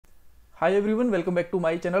Hi everyone, welcome back to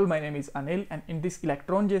my channel. My name is Anil, and in this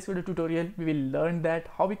Electron.js video tutorial we will learn that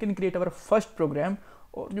how we can create our first program,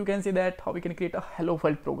 or you can say that how we can create a hello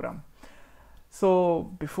world program.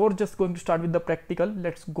 So before just going to start with the practical,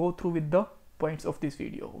 let's go through with the points of this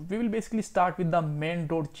video. We will basically start with the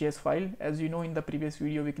main.js file. As you know, in the previous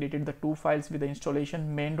video we created the two files with the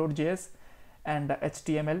installation, main.js and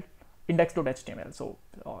HTML, index.html. So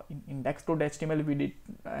in index.html we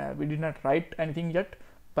did not write anything yet,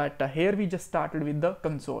 but here we just started with the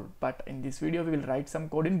console. But in this video we will write some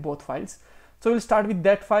code in both files. So we'll start with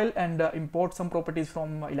that file and import some properties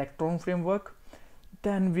from Electron framework.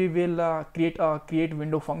 Then we will create a create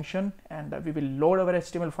window function, and we will load our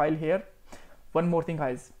HTML file here. One more thing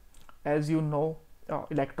guys, as you know,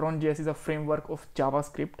 Electron.js is a framework of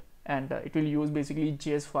JavaScript, and it will use basically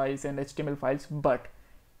JS files and HTML files, but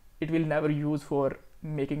it will never use for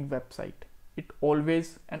making website. It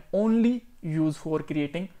always and only use for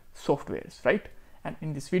creating softwares, right? And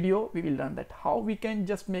in this video we will learn that how we can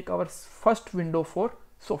just make our first window for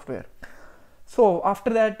software. So after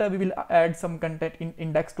that we will add some content in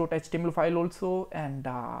index.html file also, and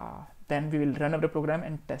then we will run our program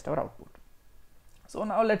and test our output. So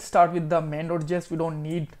now let's start with the main.js. We don't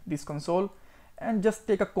need this console, and just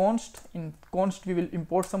take a const. In const we will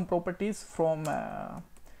import some properties from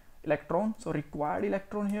Electron. So required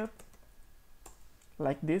Electron here,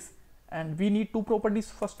 like this, and we need two properties.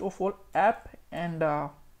 First of all, app and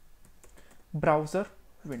browser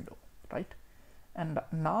window, right? And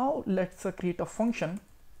now let's create a function.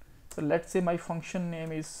 So let's say my function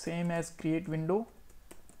name is same as create window,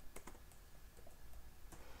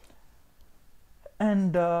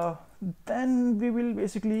 and then we will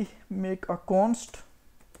basically make a const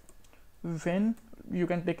when. You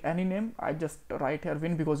can take any name. I just write here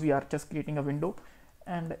win because we are just creating a window,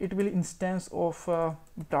 and it will instance of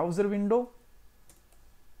browser window.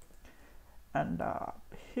 And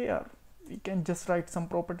here we can just write some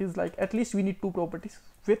properties, like at least we need two properties.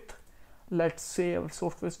 Width, let's say our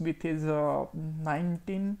software's width is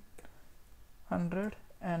 1900,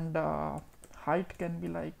 and height can be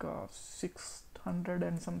like 600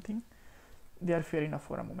 and something. They are fair enough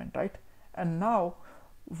for a moment, right? And now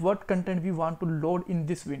what content we want to load in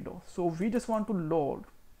this window. So we just want to load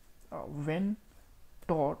when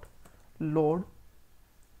dot load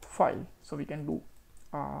file. So we can do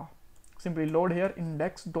simply load here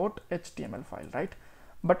index.html file, right?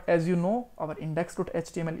 But as you know, our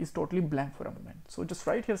index.html is totally blank for a moment. So just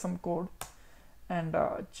write here some code, and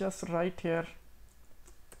just write here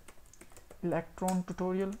Electron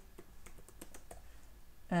tutorial,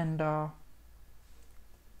 and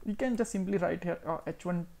we can just simply write here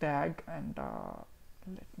h1 tag, and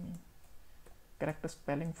let me correct the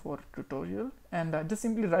spelling for tutorial, and just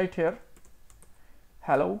simply write here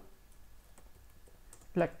hello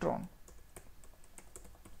Electron,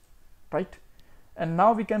 right? And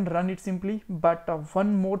now we can run it simply. But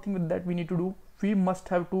one more thing with that we need to do, we must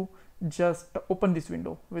have to just open this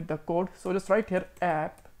window with the code. So just write here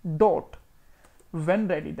app dot when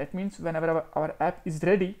ready. That means whenever our app is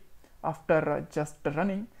ready, after just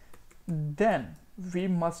running, then we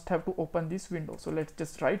must have to open this window. So let's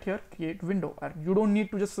just write here create window, and you don't need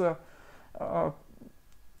to just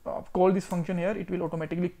call this function here. It will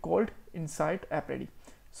automatically called inside app ready.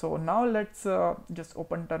 So now let's just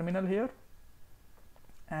open terminal here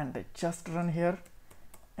and just run here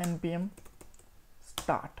npm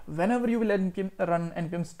start. Whenever you will run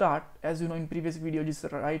npm start, as you know in previous video, just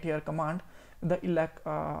write here command with the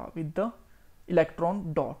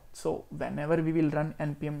electron dot. So whenever we will run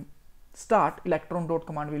npm start, electron dot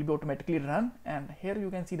command will be automatically run, and here you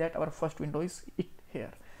can see that our first window is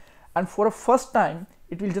here. And for a first time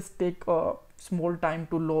it will just take a small time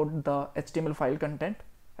to load the HTML file content,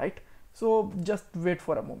 right? So just wait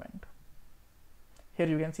for a moment. Here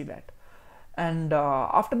you can see that. And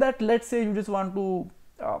after that, let's say you just want to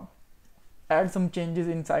add some changes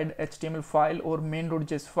inside HTML file or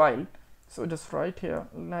main.js file. So just write here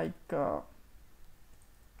like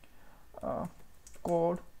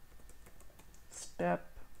code step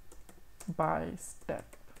by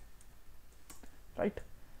step, right?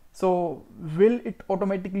 So will it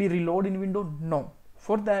automatically reload in window? No.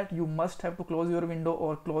 For that you must have to close your window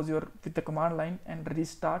or close your with the command line and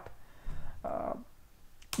restart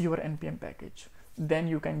your npm package. Then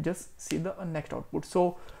you can just see the next output.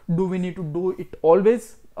 So do we need to do it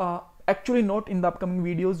always? Actually not. In the upcoming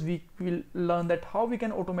videos we will learn that how we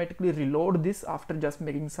can automatically reload this after just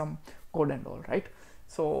making some code and all, right?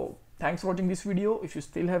 So thanks for watching this video. If you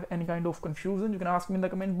still have any kind of confusion, you can ask me in the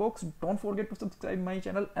comment box. Don't forget to subscribe my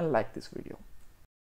channel and like this video.